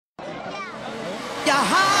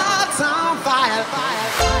heart's on fire,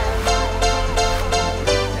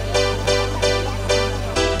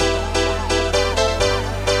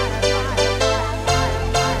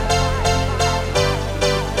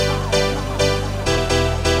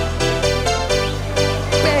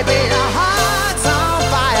 baby, the heart's on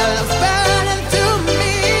fire, love's burning through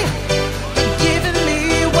me. You're giving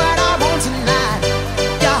me what I want tonight.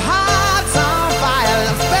 Your heart's on fire,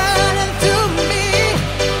 love's burning through me.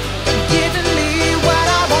 You're giving me what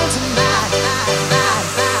I want tonight.